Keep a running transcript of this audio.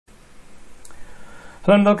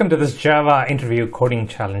Hello and welcome to this Java interview coding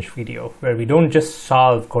challenge video, where we don't just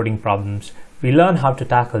solve coding problems, we learn how to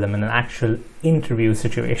tackle them in an actual interview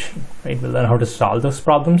situation, right? We learn how to solve those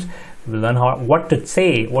problems, we learn what to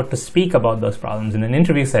say, what to speak about those problems in an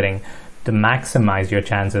interview setting to maximize your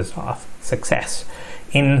chances of success.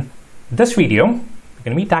 In this video, we're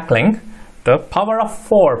going to be tackling the power of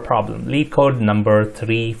 4 problem, LeetCode number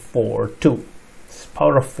 342.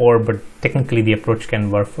 Power of 4, but technically the approach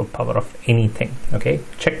can work for power of anything. Okay,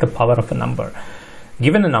 check the power of a number.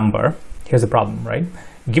 Given a number, here's the problem, right?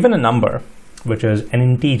 Given a number which is an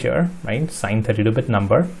integer, right, signed 32-bit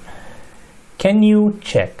number, can you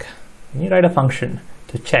write a function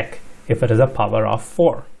to check if it is a power of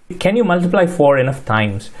 4? Can you multiply 4 enough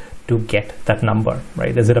times to get that number,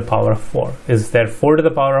 right? Is it a power of 4? Is there 4 to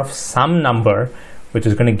the power of some number which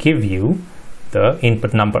is going to give you the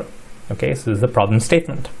input number? Okay, so this is the problem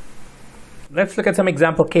statement. Let's look at some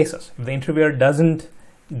example cases. If the interviewer doesn't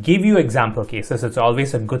give you example cases, it's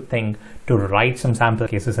always a good thing to write some sample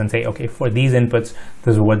cases and say, okay, for these inputs,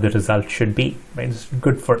 this is what the result should be, right? It's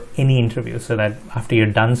good for any interview so that after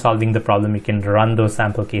you're done solving the problem, you can run those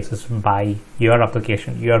sample cases by your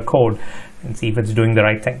application, your code, and see if it's doing the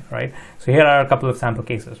right thing, right? So here are a couple of sample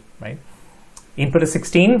cases, right? Input is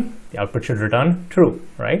 16, the output should return true,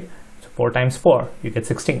 right? 4 times 4, you get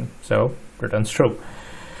 16, so returns true.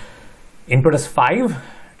 Input is 5, it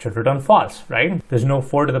should return false, right? There's no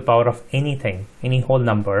 4 to the power of anything, any whole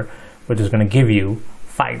number, which is going to give you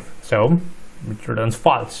 5, so it returns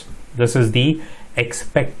false. This is the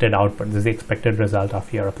expected output, this is the expected result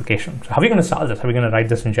of your application. So how are we going to solve this? How are we going to write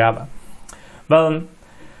this in Java? Well,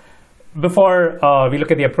 before we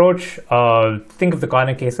look at the approach, think of the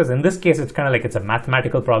corner cases. In this case, it's kind of like it's a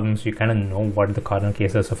mathematical problem, so you kind of know what the corner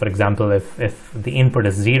case is. So for example, if the input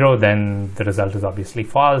is 0, then the result is obviously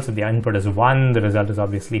false. If the input is 1, the result is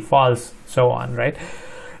obviously false, so on, right?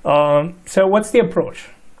 So what's the approach?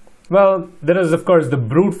 Well, there is, of course, the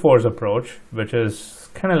brute force approach, which is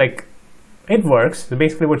kind of like, it works. So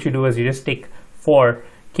basically what you do is you just take 4,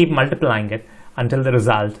 keep multiplying it until the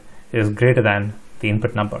result is greater than the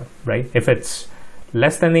input number, right? If it's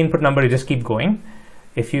less than the input number, you just keep going.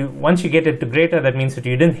 Once you get it to greater, that means that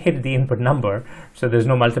you didn't hit the input number, so there's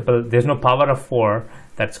no power of 4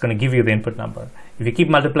 that's going to give you the input number. If you keep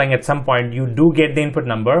multiplying at some point, you do get the input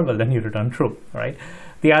number, well, then you return true, right?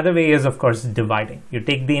 The other way is, of course, dividing. You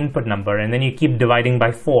take the input number and then you keep dividing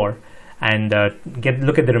by 4 and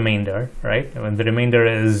look at the remainder, right? When the remainder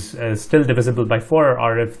is still divisible by 4,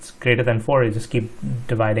 or if it's greater than 4, you just keep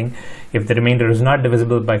dividing. If the remainder is not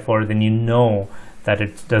divisible by 4, then you know that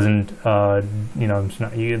it doesn't,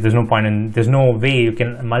 there's no point in, there's no way you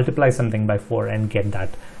can multiply something by 4 and get that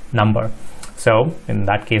number. So in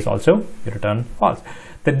that case also, you return false.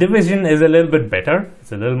 The division is a little bit better.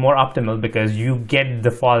 It's a little more optimal because you get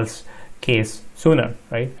the false case sooner,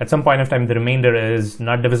 right? At some point of time, the remainder is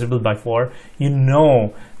not divisible by 4. You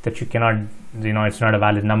know that you cannot, it's not a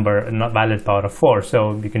valid number, not valid power of 4,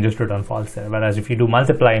 so you can just return false there. Whereas if you do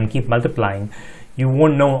multiply and keep multiplying, you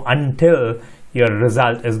won't know until your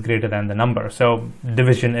result is greater than the number. So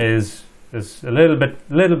division is a little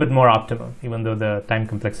bit more optimal, even though the time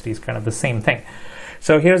complexity is kind of the same thing.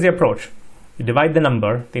 So here's the approach. You divide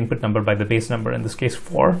the input number by the base number, in this case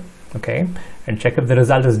 4, okay, and check if the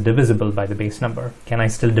result is divisible by the base number. Can I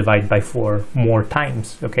still divide by 4 more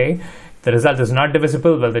times? Okay, if the result is not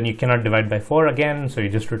divisible, well, then you cannot divide by 4 again, so you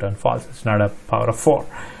just return false. It's not a power of 4.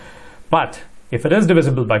 But if it is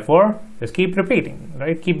divisible by 4, just keep repeating,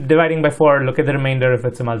 right? Keep dividing by 4, look at the remainder if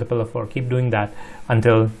it's a multiple of 4, keep doing that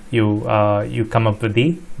until you come up with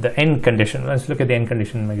the end condition. Let's look at the end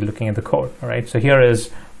condition when you're looking at the code. All right, so here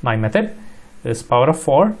is my method. This power of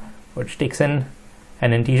 4, which takes in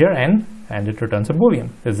an integer n and it returns a boolean.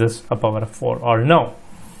 Is this a power of 4 or no?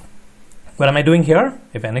 What am I doing here?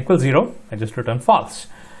 If n equals 0, I just return false.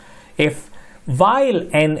 While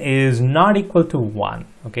n is not equal to 1,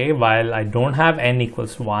 okay, while I don't have n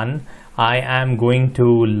equals 1, I am going to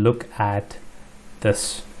look at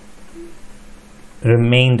this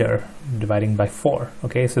remainder dividing by 4.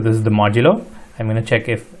 Okay, so this is the modulo. I'm going to check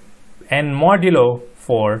if n modulo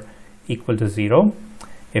 4 equal to 0.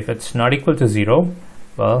 If it's not equal to 0,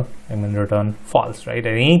 well, I'm going to return false, right?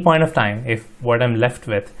 At any point of time, if what I'm left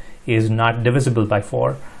with is not divisible by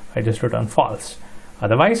 4, I just return false.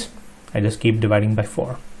 Otherwise, I just keep dividing by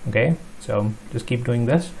 4, okay? So just keep doing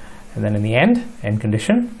this, and then in the end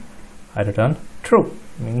condition, I return true.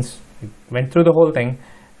 It means it went through the whole thing,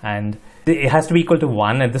 and it has to be equal to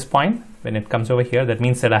 1 at this point. When it comes over here, that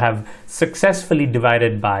means that I have successfully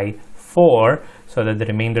divided by 4, so that the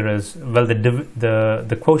remainder is, well,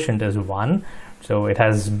 the quotient is 1, so it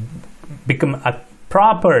has become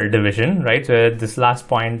proper division, right? So this last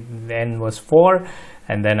point, n was 4,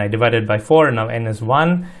 and then I divided by 4, and now n is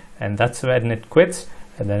 1, and that's when it quits,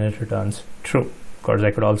 and then it returns true. Of course,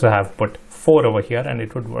 I could also have put 4 over here, and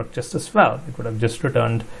it would work just as well. It would have just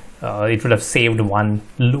returned, it would have saved one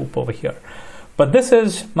loop over here. But this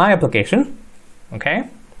is my application, okay?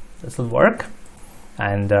 This will work.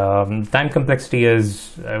 And time complexity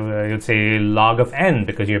is, you'd say, log of n,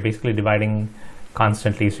 because you're basically dividing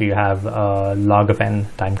constantly, so you have log of n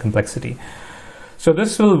time complexity. So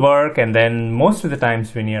this will work, and then most of the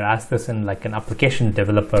times when you're asked this in like an application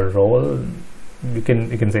developer role, you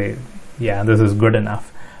can say, yeah, this is good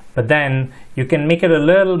enough. But then you can make it a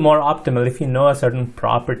little more optimal if you know a certain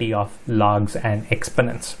property of logs and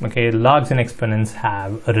exponents. Okay, logs and exponents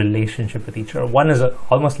have a relationship with each other. One is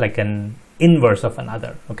almost like an inverse of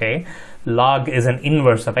another. Okay, log is an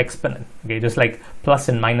inverse of exponent. Okay, just like plus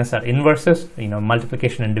and minus are inverses, you know,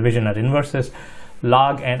 multiplication and division are inverses,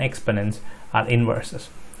 log and exponents are inverses.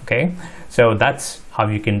 Okay, so that's how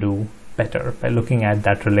you can do better, by looking at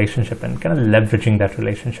that relationship and kind of leveraging that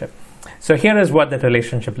relationship. So here is what that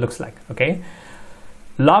relationship looks like. Okay,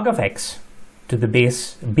 log of x to the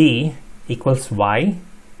base b equals y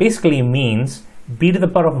basically means b to the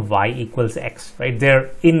power of y equals x, right? They're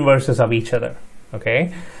inverses of each other.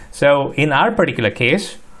 Okay, so in our particular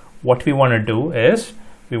case, what we want to do is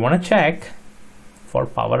we want to check for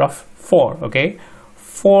power of 4. Okay,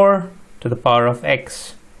 4 to the power of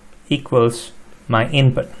x equals my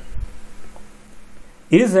input.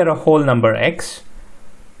 Is there a whole number x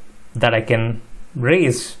that I can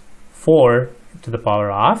raise 4 to the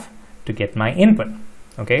power of to get my input?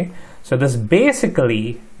 Okay, so this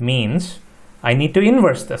basically means I need to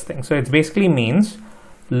inverse this thing. So it basically means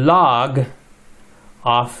log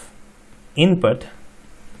of input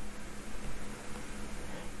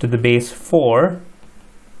to the base 4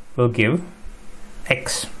 will give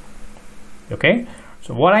x. Okay,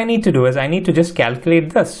 so what I need to do is I need to just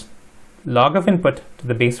calculate this log of input to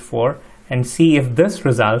the base 4 and see if this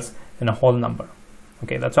results in a whole number.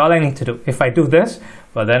 Okay, that's all I need to do. If I do this,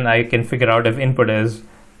 well, then I can figure out if input is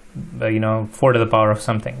 4 to the power of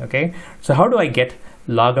something. Okay, so how do I get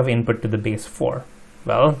log of input to the base 4?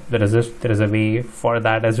 Well, there is a way for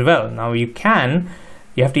that as well. Now you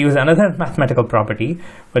have to use another mathematical property,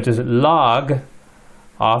 which is log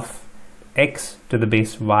of x to the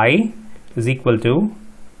base y is equal to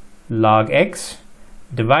log x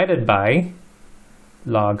divided by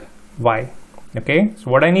log y. Okay, so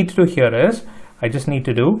what I need to do here is I just need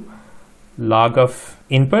to do log of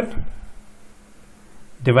input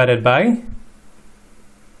divided by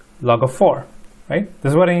log of 4, right?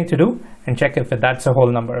 This is what I need to do, and check if that's a whole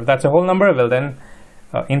number. If that's a whole number, well then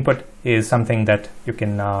input is something that you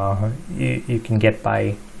can get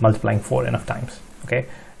by multiplying 4 enough times. Okay,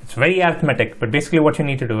 it's very arithmetic, but basically what you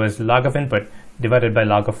need to do is log of input divided by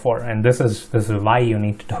log of 4, and this is why you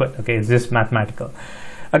need to do it. Okay, it's just mathematical.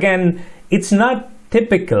 Again, it's not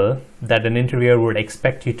typical that an interviewer would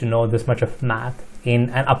expect you to know this much of math in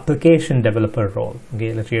an application developer role. Okay,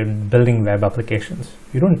 if you're building web applications,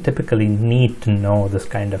 you don't typically need to know this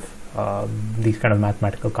kind of these kind of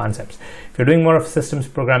mathematical concepts. If you're doing more of systems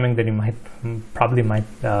programming, then you probably might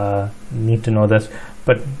need to know this,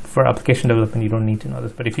 but for application development you don't need to know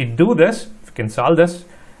this. But if you do this, if you can solve this,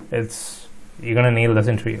 you're gonna nail this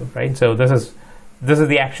interview, right? So this is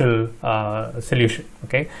the actual solution.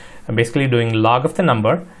 Okay, I'm basically doing log of the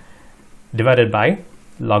number divided by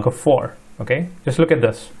log of 4. Okay, just look at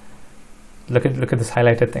this. Look at this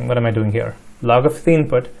highlighted thing. What am I doing here? Log of the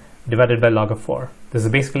input divided by log of 4. This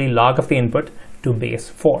is basically log of the input to base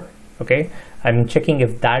 4. Okay, I'm checking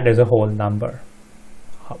if that is a whole number.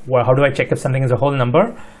 How do I check if something is a whole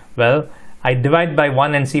number? Well, I divide by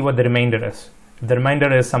 1 and see what the remainder is. If the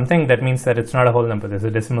remainder is something, that means that it's not a whole number. There's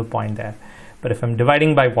a decimal point there. But if I'm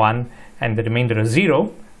dividing by 1 and the remainder is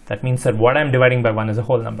 0, that means that what I'm dividing by 1 is a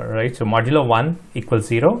whole number, right? So modulo 1 equals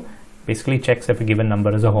 0 basically checks if a given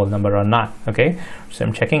number is a whole number or not. Okay, so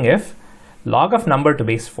I'm checking if log of number to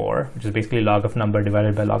base 4, which is basically log of number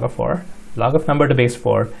divided by log of 4, log of number to base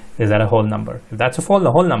 4 is that a whole number. If that's a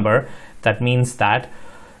whole number, that means that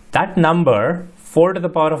that number, 4 to the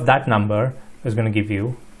power of that number, is going to give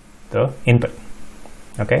you the input.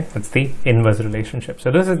 Okay, that's the inverse relationship.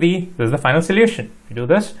 So this is the final solution. You do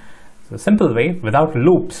this. It's a simple way without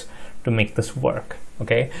loops to make this work.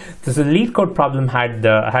 Okay, this LeetCode problem had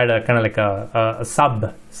a kind of like a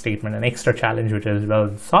sub statement, an extra challenge, which is,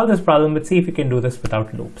 well, solve this problem, but see if you can do this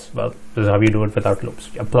without loops. Well, this is how you do it without loops,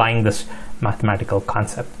 applying this mathematical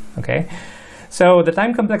concept. Okay, so the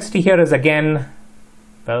time complexity here is, again,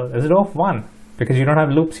 well, is it of 1 because you don't have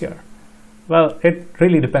loops here? Well, it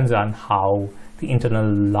really depends on how the internal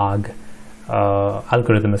log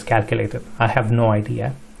algorithm is calculated. I have no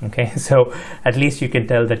idea. Okay, so at least you can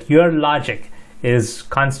tell that your logic is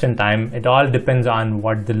constant time. It all depends on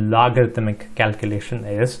what the logarithmic calculation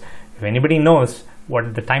is. If anybody knows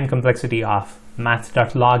what the time complexity of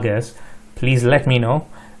math.log is, please let me know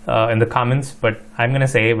in the comments. But I'm going to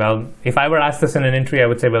say, well, if I were asked this in an interview, I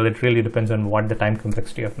would say, well, it really depends on what the time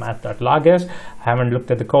complexity of math.log is. I haven't looked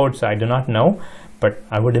at the code, so I do not know. But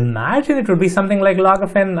I would imagine it would be something like log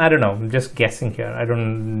of n. I don't know. I'm just guessing here. I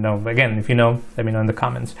don't know. Again, if you know, let me know in the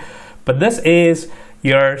comments. But this is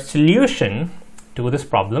your solution to this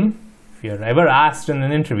problem. If you're ever asked in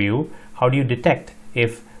an interview, how do you detect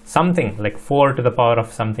if something like 4 to the power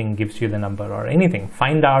of something gives you the number or anything?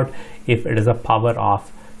 Find out if it is a power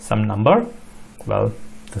of some number. Well,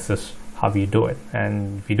 this is how you do it.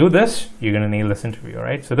 And if you do this, you're going to nail this interview,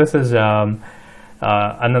 right? So this is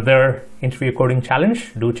another interview coding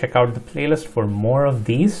challenge. Do check out the playlist for more of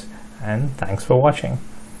these, and thanks for watching.